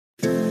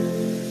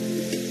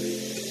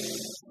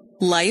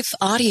Life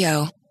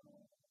Audio.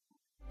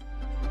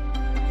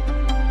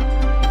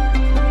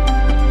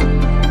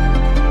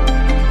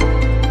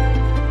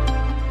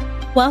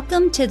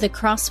 Welcome to the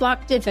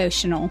Crosswalk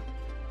Devotional.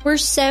 We're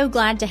so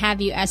glad to have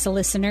you as a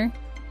listener.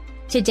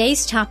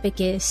 Today's topic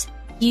is,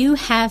 You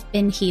Have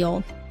Been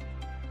Healed.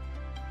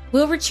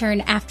 We'll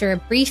return after a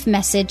brief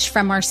message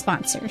from our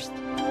sponsors.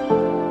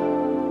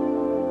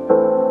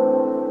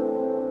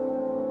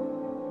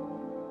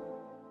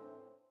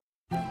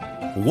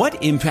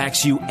 What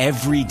impacts you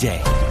every day?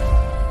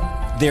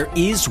 There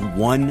is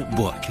one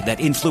book that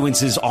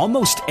influences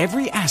almost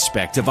every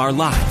aspect of our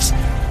lives.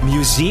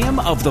 Museum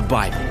of the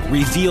Bible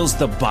reveals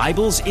the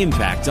Bible's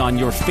impact on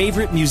your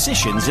favorite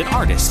musicians and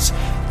artists,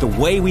 the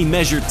way we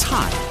measure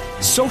time,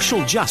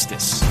 social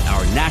justice,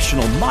 our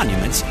national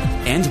monuments,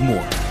 and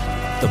more.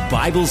 The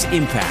Bible's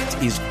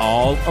impact is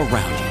all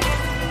around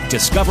you.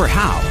 Discover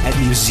how at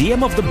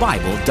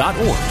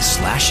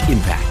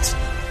museumofthebible.org/impact.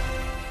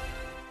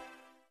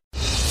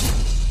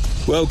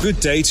 Well, good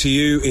day to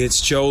you.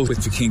 It's Joel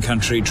with The King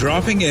Country,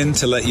 dropping in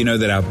to let you know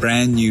that our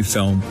brand new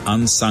film,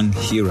 Unsung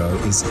Hero,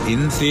 is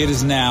in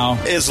theaters now.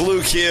 It's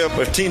Luke here.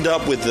 We've teamed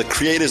up with the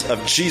creators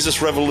of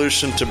Jesus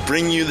Revolution to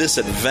bring you this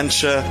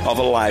adventure of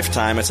a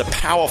lifetime. It's a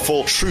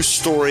powerful, true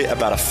story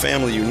about a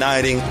family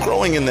uniting,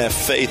 growing in their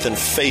faith, and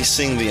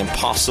facing the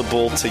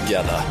impossible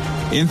together.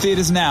 In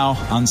theaters now,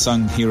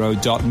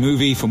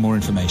 unsunghero.movie for more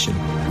information.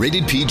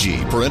 Rated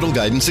PG. Parental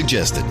guidance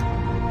suggested.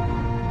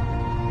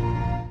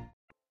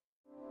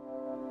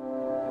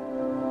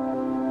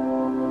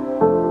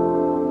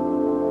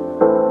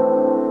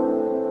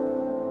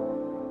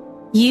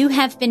 You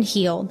Have Been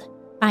Healed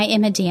by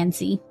Emma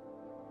Danzey.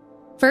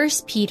 1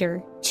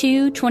 Peter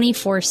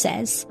 2:24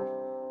 says,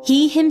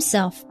 He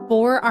himself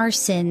bore our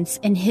sins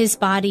in his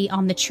body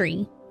on the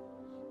tree,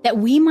 that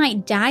we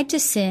might die to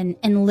sin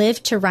and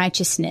live to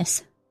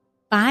righteousness.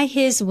 By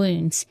his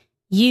wounds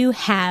you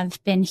have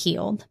been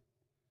healed.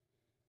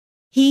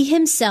 He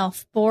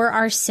himself bore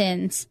our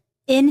sins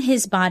in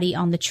his body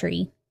on the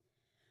tree.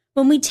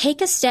 When we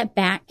take a step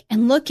back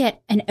and look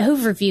at an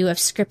overview of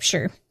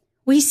Scripture,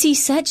 we see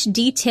such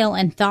detail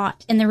and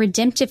thought in the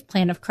redemptive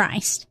plan of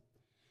Christ.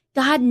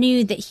 God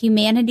knew that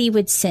humanity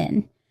would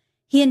sin.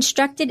 He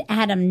instructed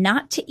Adam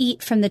not to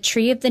eat from the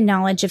tree of the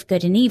knowledge of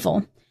good and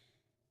evil.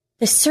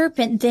 The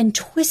serpent then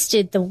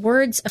twisted the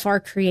words of our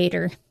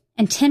Creator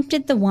and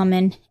tempted the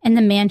woman and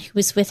the man who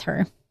was with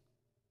her.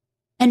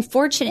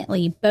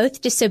 Unfortunately,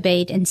 both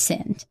disobeyed and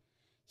sinned.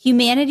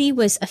 Humanity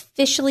was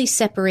officially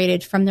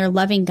separated from their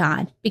loving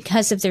God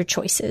because of their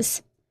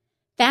choices.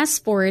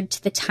 Fast forward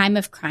to the time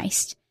of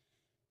Christ.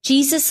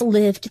 Jesus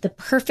lived the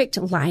perfect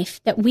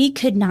life that we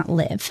could not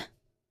live.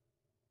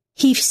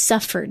 He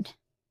suffered,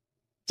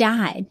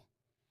 died,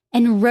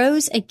 and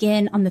rose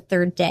again on the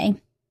third day.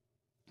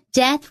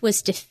 Death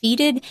was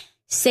defeated,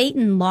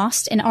 Satan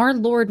lost, and our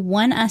Lord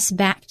won us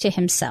back to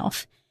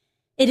himself.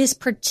 It is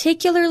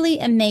particularly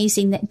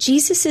amazing that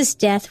Jesus'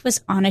 death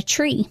was on a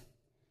tree.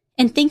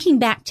 And thinking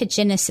back to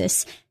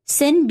Genesis,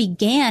 sin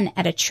began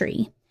at a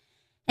tree.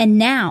 And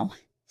now,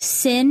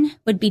 sin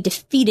would be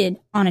defeated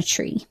on a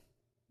tree.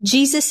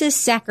 Jesus'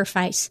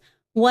 sacrifice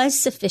was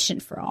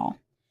sufficient for all.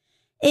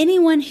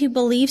 Anyone who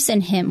believes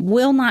in him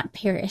will not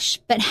perish,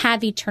 but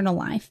have eternal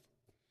life.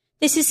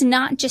 This is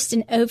not just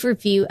an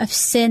overview of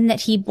sin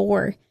that he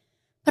bore,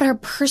 but our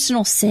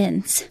personal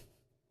sins.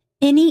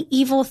 Any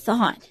evil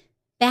thought,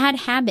 bad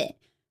habit,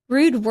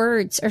 rude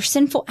words, or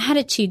sinful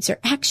attitudes or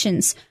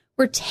actions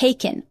were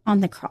taken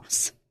on the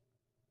cross.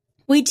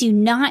 We do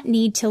not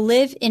need to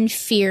live in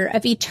fear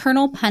of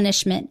eternal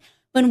punishment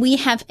when we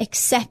have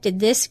accepted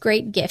this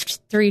great gift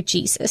through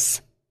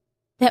Jesus,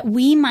 that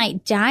we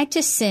might die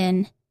to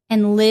sin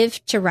and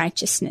live to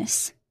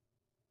righteousness.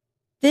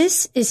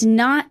 This is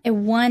not a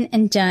one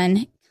and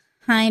done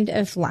kind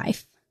of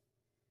life.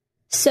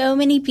 So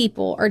many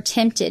people are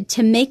tempted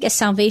to make a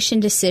salvation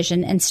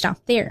decision and stop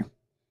there.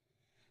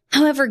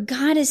 However,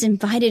 God has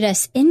invited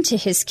us into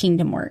his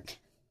kingdom work.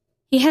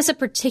 He has a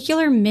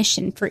particular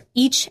mission for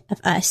each of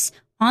us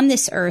on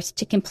this earth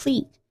to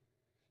complete.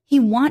 He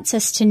wants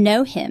us to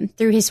know him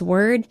through his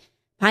word,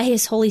 by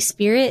his Holy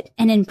Spirit,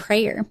 and in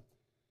prayer.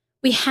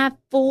 We have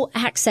full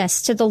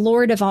access to the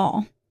Lord of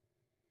all.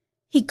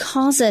 He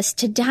calls us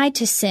to die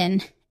to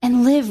sin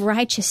and live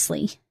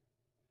righteously.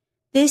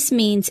 This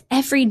means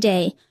every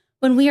day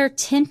when we are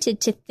tempted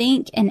to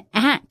think and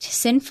act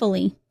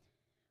sinfully,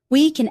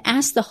 we can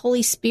ask the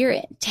Holy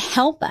Spirit to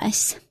help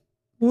us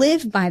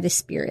live by the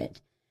Spirit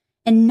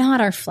and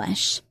not our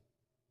flesh.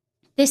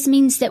 This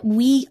means that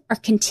we are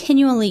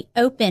continually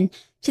open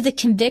to the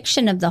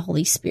conviction of the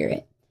Holy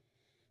Spirit.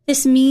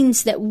 This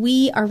means that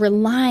we are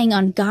relying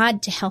on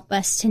God to help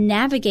us to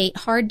navigate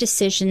hard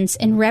decisions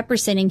and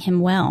representing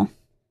him well.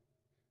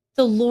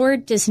 The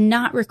Lord does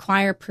not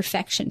require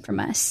perfection from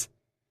us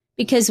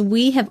because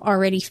we have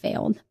already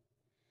failed.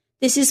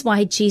 This is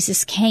why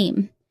Jesus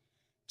came.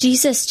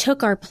 Jesus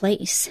took our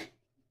place.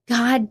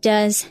 God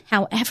does,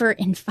 however,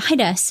 invite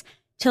us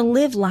to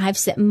live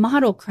lives that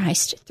model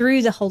Christ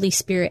through the Holy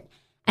Spirit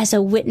as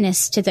a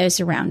witness to those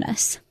around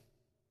us.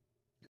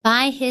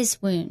 By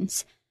his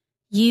wounds,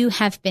 you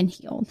have been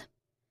healed.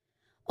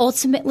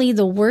 Ultimately,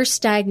 the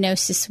worst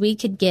diagnosis we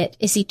could get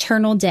is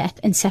eternal death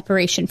and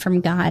separation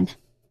from God.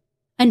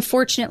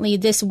 Unfortunately,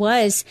 this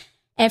was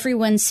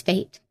everyone's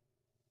fate.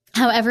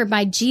 However,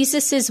 by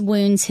Jesus'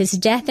 wounds, his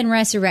death and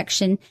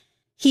resurrection,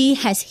 he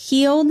has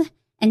healed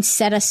and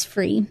set us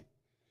free.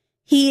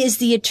 He is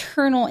the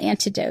eternal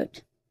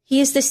antidote.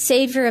 He is the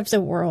Savior of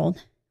the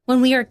world.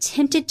 When we are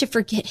tempted to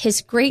forget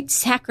his great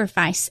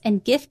sacrifice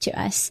and gift to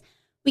us,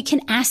 we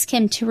can ask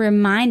him to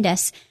remind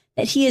us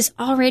that he has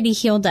already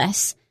healed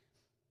us.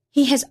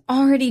 He has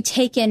already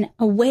taken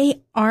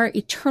away our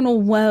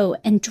eternal woe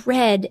and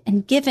dread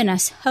and given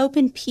us hope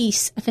and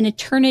peace of an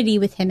eternity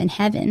with him in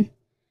heaven.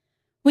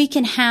 We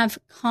can have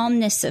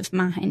calmness of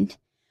mind.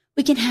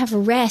 We can have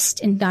rest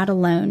in God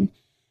alone.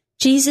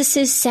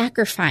 Jesus'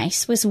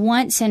 sacrifice was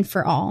once and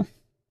for all.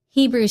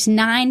 Hebrews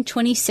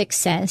 9:26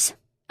 says,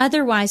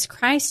 "Otherwise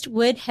Christ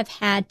would have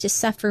had to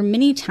suffer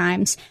many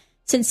times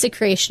since the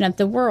creation of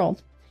the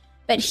world.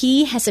 But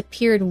he has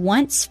appeared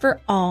once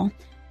for all,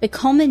 the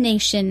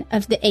culmination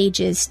of the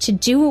ages, to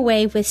do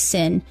away with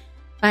sin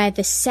by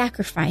the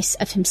sacrifice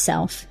of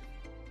himself."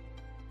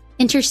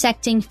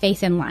 Intersecting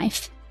faith and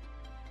life.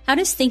 How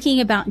does thinking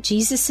about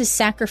Jesus'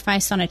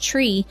 sacrifice on a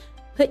tree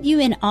put you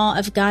in awe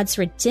of God's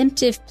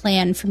redemptive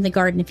plan from the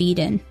Garden of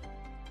Eden?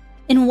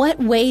 In what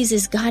ways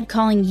is God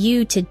calling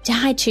you to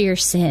die to your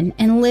sin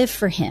and live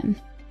for him?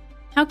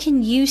 How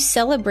can you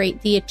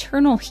celebrate the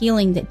eternal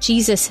healing that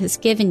Jesus has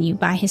given you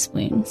by his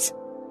wounds?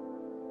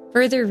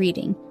 Further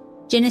reading,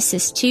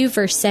 Genesis 2,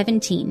 verse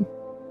 17,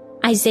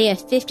 Isaiah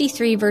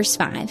 53, verse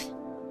 5,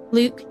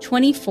 Luke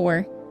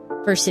 24,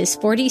 verses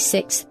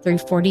 46 through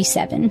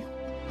 47.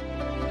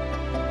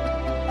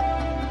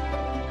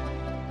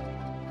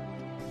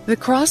 The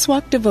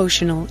Crosswalk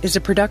Devotional is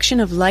a production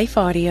of Life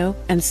Audio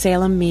and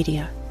Salem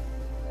Media.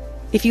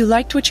 If you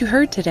liked what you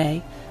heard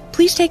today,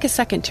 please take a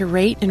second to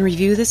rate and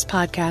review this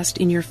podcast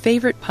in your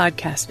favorite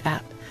podcast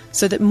app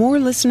so that more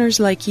listeners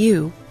like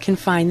you can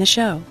find the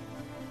show.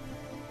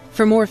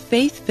 For more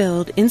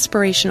faith-filled,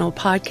 inspirational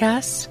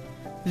podcasts,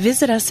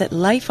 visit us at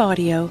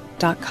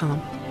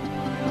lifeaudio.com.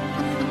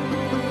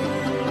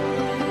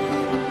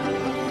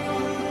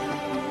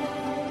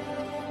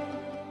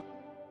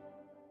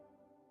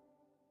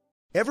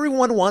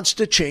 Everyone wants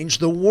to change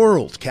the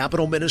world.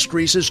 Capital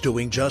Ministries is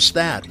doing just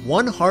that,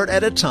 one heart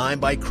at a time,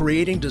 by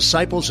creating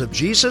disciples of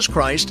Jesus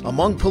Christ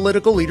among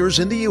political leaders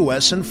in the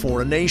U.S. and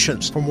foreign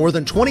nations. For more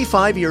than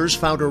 25 years,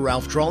 founder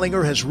Ralph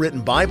Drollinger has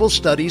written Bible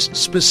studies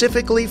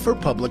specifically for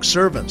public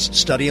servants.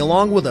 Study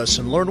along with us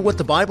and learn what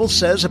the Bible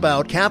says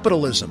about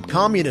capitalism,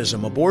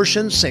 communism,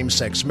 abortion,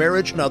 same-sex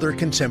marriage, and other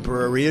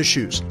contemporary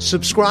issues.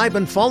 Subscribe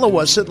and follow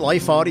us at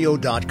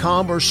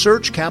lifeaudio.com or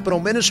search Capital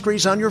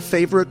Ministries on your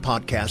favorite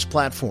podcast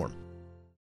platform.